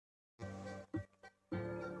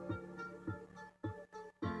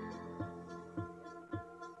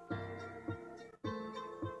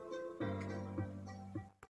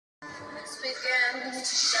began to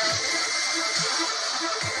show.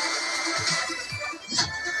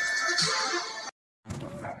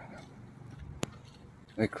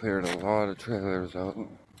 They cleared a lot of trailers out.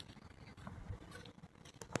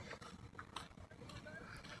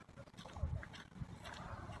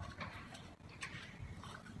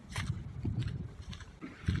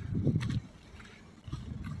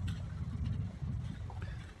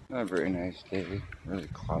 Not a very nice day, really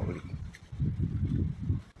cloudy.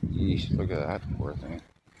 Yeesh, look at that poor thing.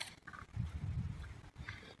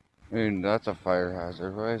 I mean, that's a fire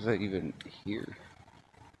hazard. Why is that even here?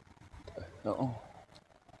 What the hell?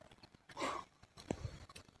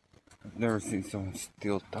 I've never seen someone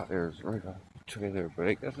steal tires right off the trailer, but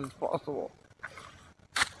I guess it's possible.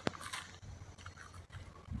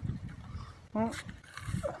 Huh?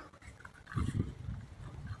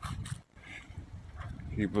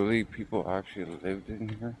 Can you believe people actually lived in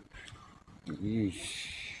here? Yeesh.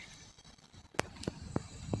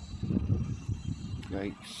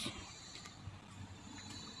 Yikes.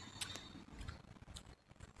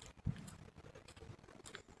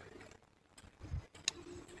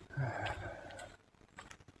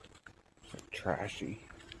 So trashy.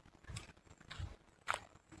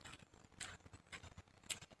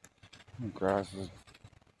 The grass is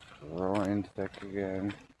growing thick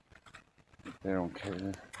again. They don't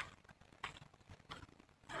care.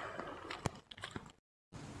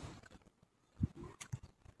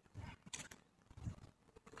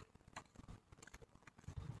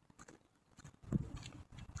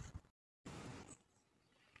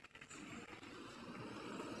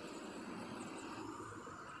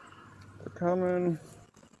 They're coming.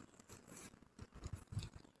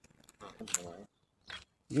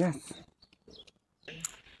 Yes.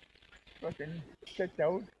 Fucking checked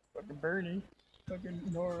out. Fucking Bernie. Fucking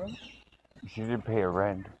Nora. She did pay a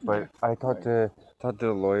rent, but I talked to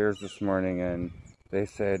the lawyers this morning, and they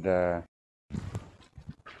said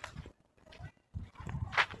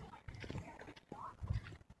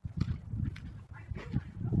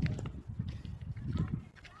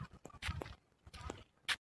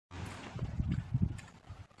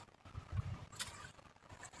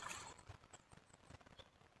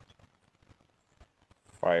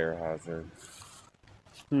fire hazard.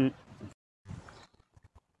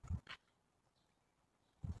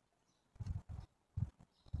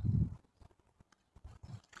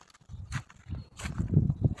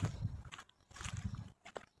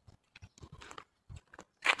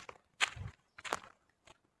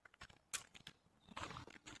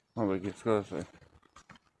 Oh, but let's go this way.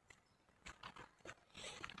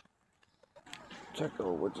 Check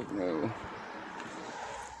out what's it name.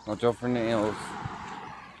 Watch out for nails.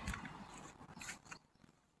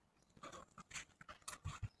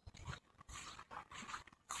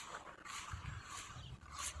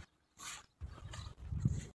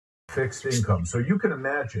 Fixed income. So you can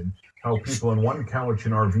imagine how people in one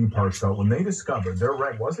Cowichan RV park felt when they discovered their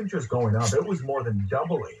rent wasn't just going up, it was more than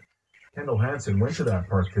doubling. Kendall Hansen went to that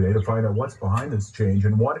park today to find out what's behind this change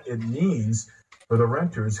and what it means for the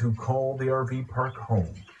renters who call the RV park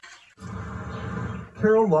home.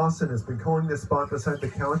 Carol Lawson has been calling this spot beside the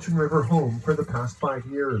Cowichan River home for the past 5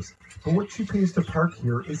 years. But what she pays to park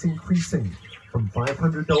here is increasing from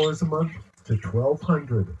 $500 a month to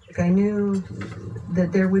 $1,200. I knew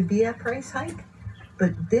that there would be a price hike,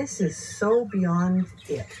 but this is so beyond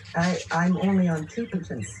it. I'm only on two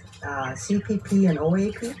pensions, CPP and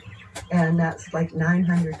OAP, and that's like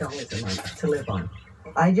 $900 a month to live on.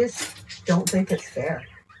 I just don't think it's fair.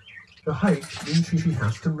 The hike means she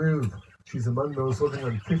has to move. She's among those living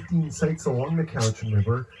on 15 sites along the Cowichan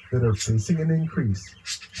River that are facing an increase.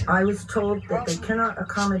 I was told that they cannot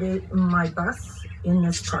accommodate my bus in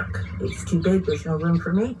this park. It's too big, there's no room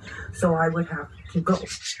for me, so I would have to go.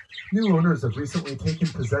 New owners have recently taken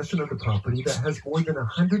possession of the property that has more than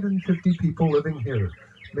 150 people living here.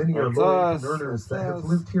 Many are low-income earners that have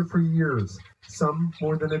lived here for years, some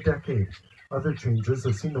more than a decade. Other changes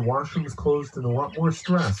have seen the washrooms closed and a lot more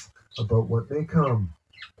stress about what may come.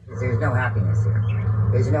 There's no happiness here.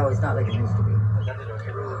 It's not like it used to be.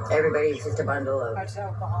 Everybody's just a bundle of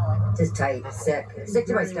just tight, sick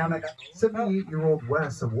to my stomach. 78-year-old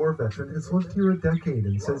Wes, a war veteran, has lived here a decade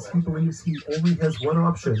and says he believes he only has one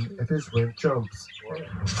option if his rent jumps.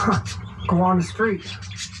 Go on the street.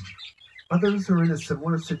 Others are in a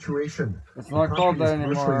similar situation. It's not called that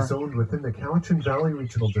anymore. Commercially zoned within the Cowichan Valley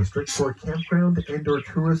Regional District for campground and/or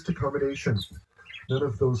tourist accommodation. None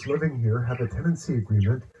of those living here have a tenancy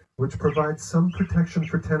agreement, which provides some protection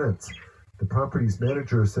for tenants. The property's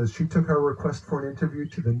manager says she took our request for an interview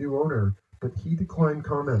to the new owner, but he declined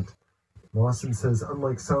comment. Lawson says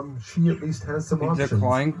unlike some, she at least has some options.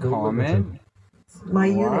 Decline comment? My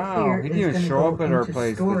unit Wow, here he is didn't even going to show go up at our into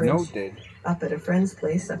place, but storage Note did. up at a friend's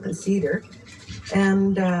place up in Cedar.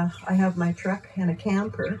 And I have my truck and a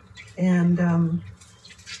camper. And I'll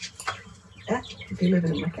be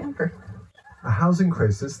living in my camper. A housing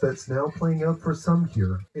crisis that's now playing out for some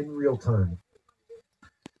here in real time.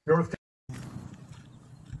 North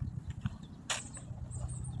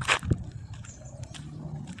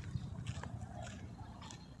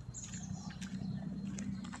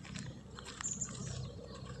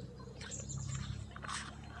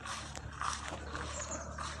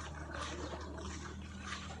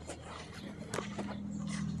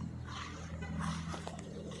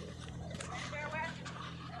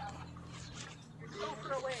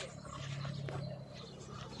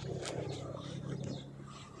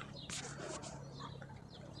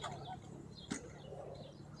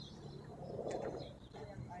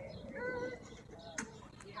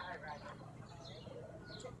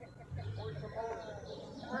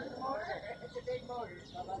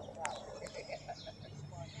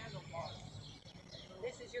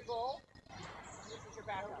This is your goal? This is your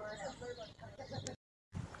backup?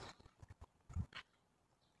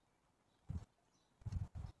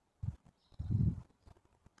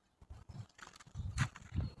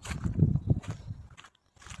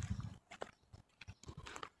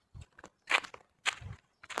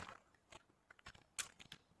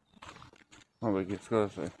 Oh, we get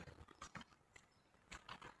closer.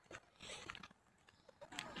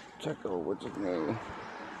 Check out what's it new.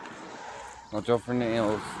 Watch out for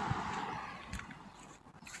nails.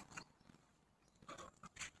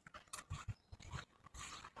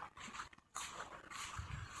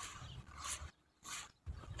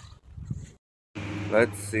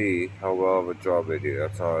 Let's see how well of a job they do.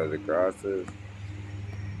 That's how the grass is.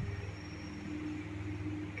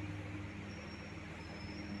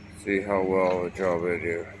 See how well of a job they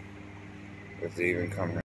do. If they even come here.